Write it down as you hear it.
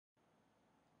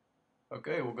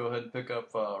Okay, we'll go ahead and pick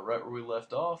up right where we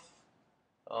left off.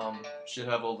 Should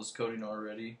have all this coding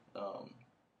already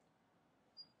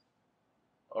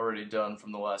done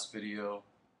from the last video.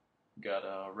 Got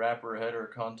a wrapper, a header, a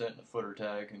content, and a footer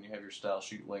tag, and you have your style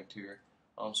sheet linked here.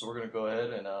 So we're going to go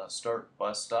ahead and start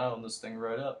by styling this thing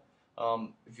right up.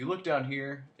 If you look down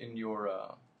here in your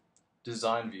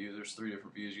design view, there's three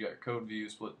different views. You got code view,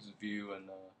 split view, and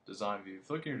design view. If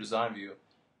you look in your design view,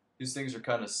 these things are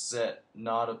kind of set,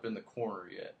 not up in the corner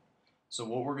yet. So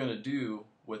what we're going to do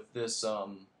with this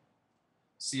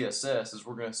CSS is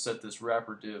we're going to set this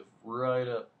wrapper div right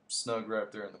up, snug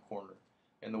right there in the corner.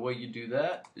 And the way you do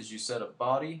that is you set a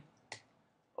body,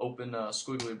 open a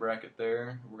squiggly bracket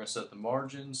there. We're going to set the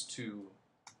margins to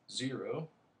 0,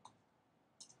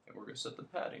 and we're going to set the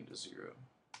padding to 0.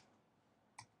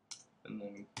 And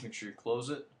then make sure you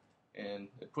close it, and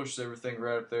it pushes everything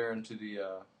right up there into the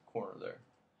corner there.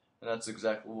 And that's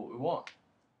exactly what we want.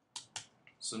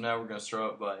 So now we're going to start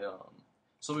out by,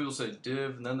 some people say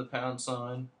div and then the pound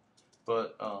sign,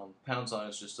 but pound sign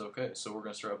is just okay. So we're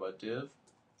going to start out by div,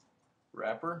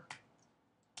 wrapper,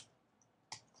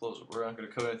 close it. We're not going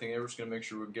to code anything here, we're just going to make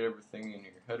sure we get everything in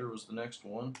here. Header was the next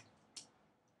one.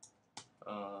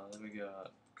 Then we got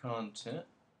content,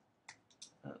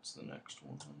 that's the next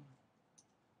one.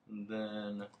 And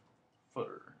then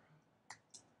footer.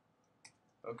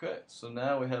 Okay, so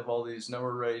now we have all these. Now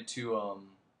we're ready to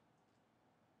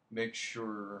make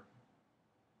sure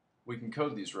we can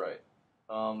code these right.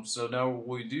 So now what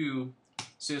we do,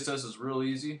 CSS is real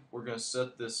easy. We're going to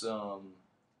set this,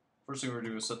 first thing we're going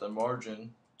to do is set the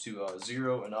margin to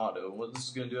 0 and auto. And what this is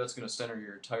going to do, that's going to center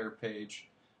your entire page.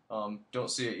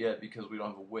 Don't see it yet because we don't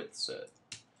have a width set.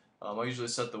 I usually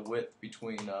set the width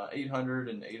between 800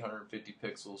 and 850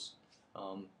 pixels.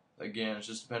 Again, it's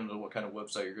just depending on what kind of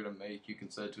website you're going to make. You can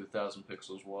set it to 1,000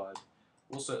 pixels wide.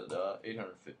 We'll set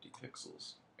 850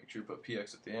 pixels. Make sure you put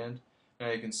PX at the end. Now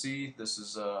you can see this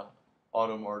is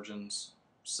auto margins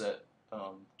set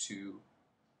to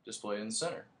display in the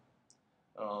center.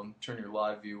 Turn your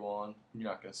live view on. You're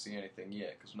not going to see anything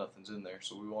yet because nothing's in there.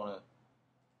 So we want to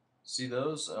see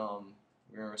those.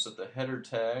 We're going to set the header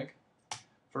tag.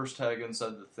 First tag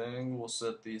inside the thing. We'll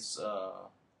set this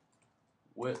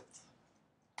width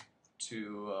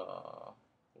to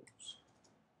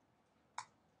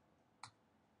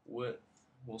width.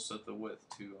 We'll set the width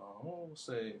to we'll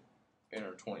say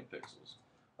 820 pixels.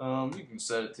 You can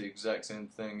set it to the exact same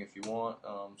thing if you want.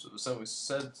 So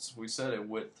we set a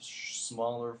width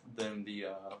smaller than the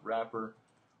wrapper.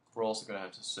 We're also going to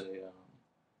have to say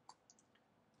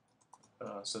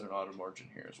set an auto margin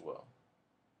here as well.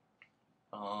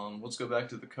 Let's go back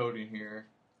to the coding here,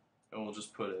 and we'll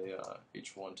just put a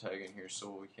h1 tag in here so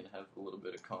we can have a little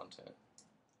bit of content.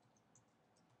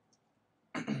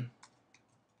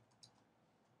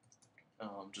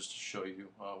 Just to show you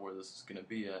where this is going to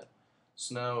be at.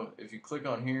 So now, if you click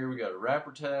on here, we got a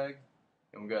wrapper tag,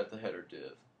 and we got the header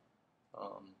div.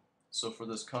 So for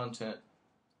this content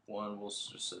one, we'll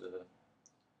just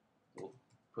we'll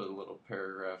put a little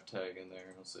paragraph tag in there,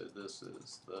 and we'll say this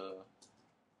is the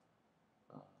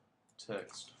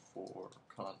text for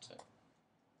content,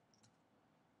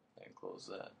 and close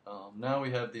that. Now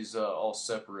we have these all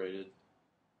separated.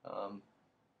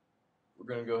 We're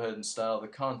going to go ahead and style the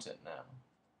content now.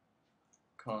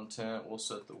 Content, we'll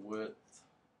set the width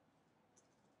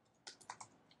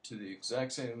to the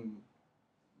exact same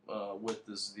width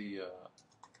as the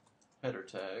header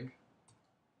tag.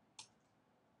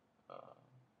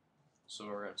 So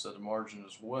we're going to set the margin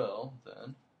as well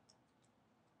then.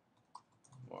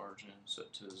 Margin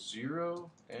set to 0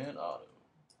 and auto.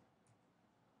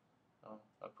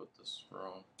 I put this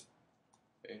wrong.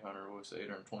 800, what was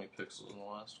 820 pixels in the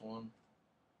last one.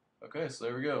 Okay, so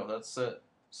there we go. That's set.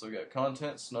 So we got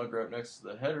content snug right next to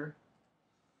the header,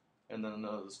 and then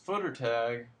this footer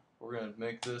tag. We're going to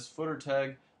make this footer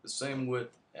tag the same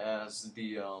width as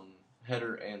the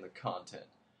header and the content.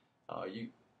 Like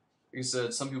I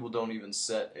said, some people don't even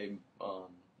set a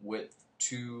width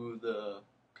to the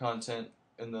content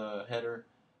in the header,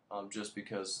 just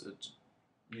because it's,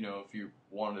 if you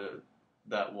wanted it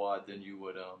that wide, then you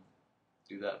would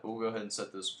do that. But we'll go ahead and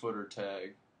set this footer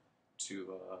tag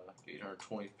to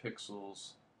 820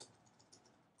 pixels.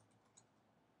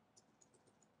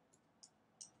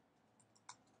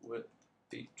 Width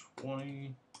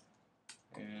 820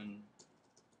 and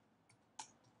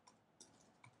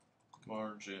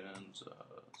margins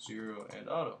 0 and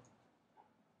auto.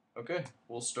 Okay,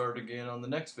 we'll start again on the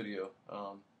next video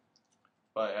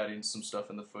by adding some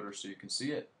stuff in the footer so you can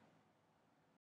see it.